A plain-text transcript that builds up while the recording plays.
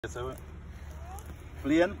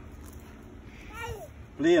Clean.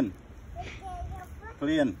 Clean.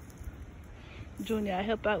 Clean. Junior, I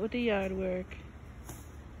help out with the yard work.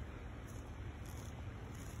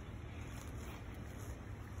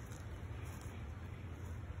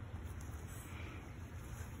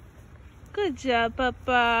 Good job,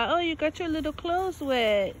 Papa. Oh, you got your little clothes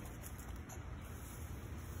wet.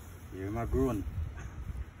 You're my grown.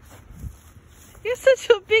 You're such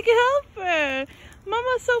a big helper.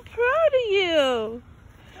 Mama's so proud of you.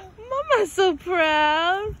 Mama's so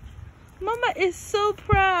proud. Mama is so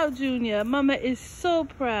proud, Junior. Mama is so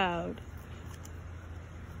proud.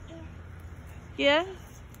 Yeah?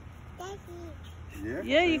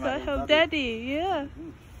 Yeah, you gotta help Daddy. Yeah.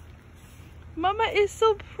 Mama is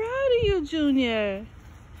so proud of you, Junior.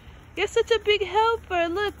 You're such a big helper.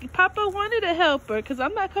 Look, Papa wanted a helper because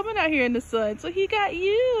I'm not coming out here in the sun, so he got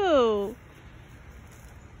you.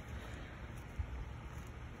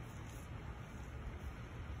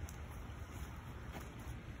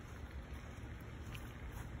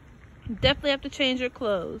 Definitely have to change your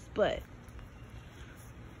clothes, but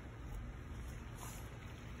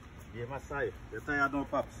Yeah, my side. You're tired now,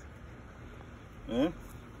 Pops? Huh?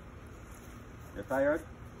 You tired?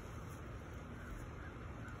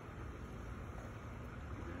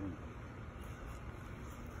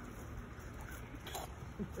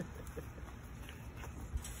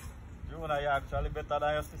 You and I are actually better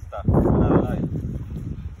than your sister.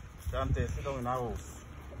 Shante, sit down in our house.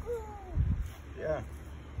 Yeah.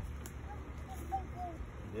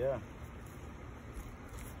 Yeah.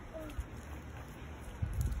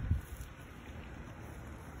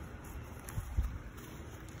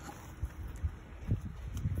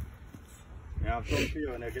 Yeah, I'll talk to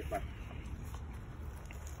you when I get back.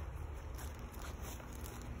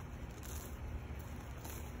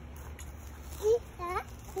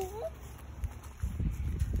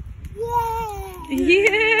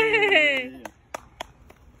 yeah.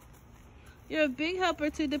 You're a big helper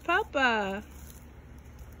to the Papa.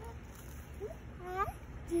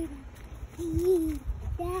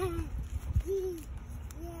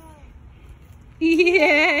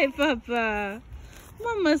 Yeah, Papa.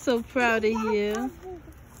 Mama's so proud of you.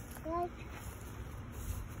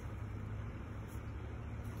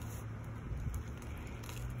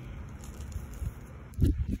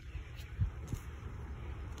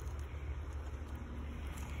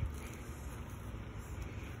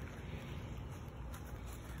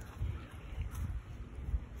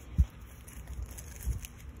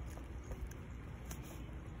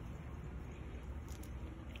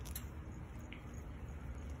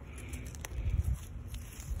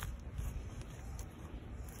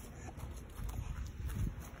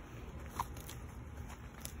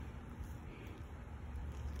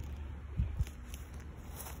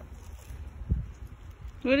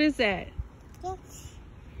 What is that?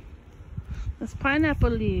 That's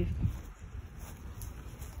pineapple leaf.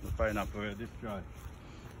 The pineapple will destroy.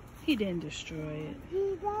 He didn't destroy it.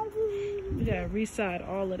 We gotta reside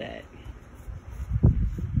all of that.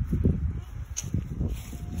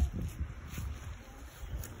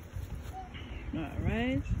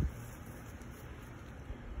 Alright.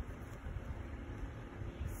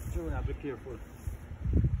 Junior, be careful.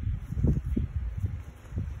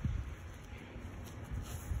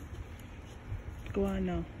 Go on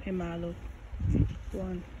now, Himalo. Go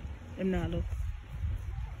on, Himalo.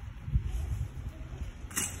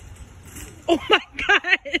 Oh my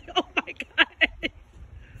God! Oh my God!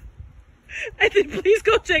 I said, please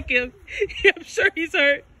go check him. I'm sure he's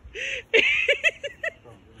hurt.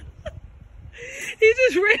 He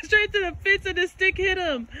just ran straight to the fence and the stick hit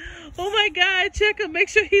him. Oh my God, check him. Make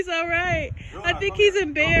sure he's all right. I think he's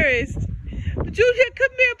embarrassed. Junior,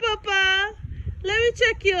 come here, Papa. Let me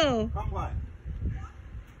check you. Come on.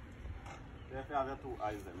 You have your two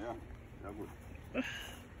eyes then, yeah? They're good.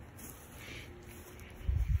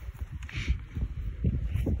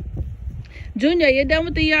 Junior, you done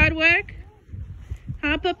with the yard work?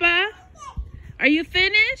 Huh, Papa? Are you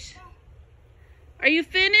finished? Are you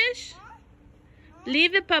finished?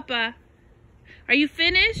 Leave it, Papa. Are you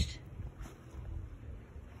finished?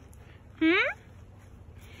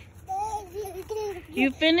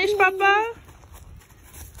 You finished, Papa?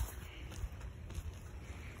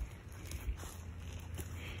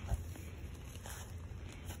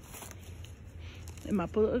 Am I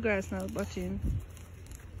pulling the grass now, watching?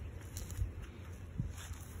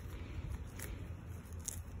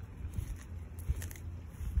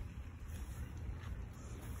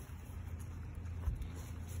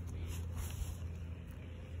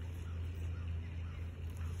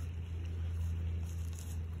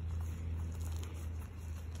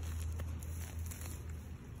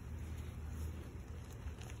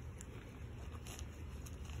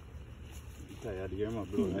 tired. You're my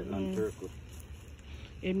blood like long turkey.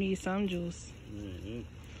 He needs some juice.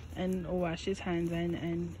 And wash his hands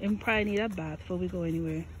and him probably need a bath before we go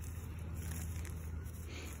anywhere.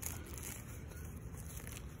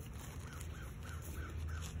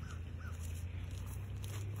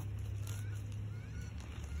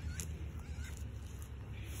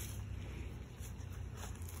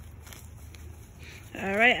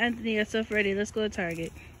 All right, Anthony, yourself ready. Let's go to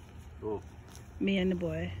Target. Go. Me and the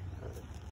boy.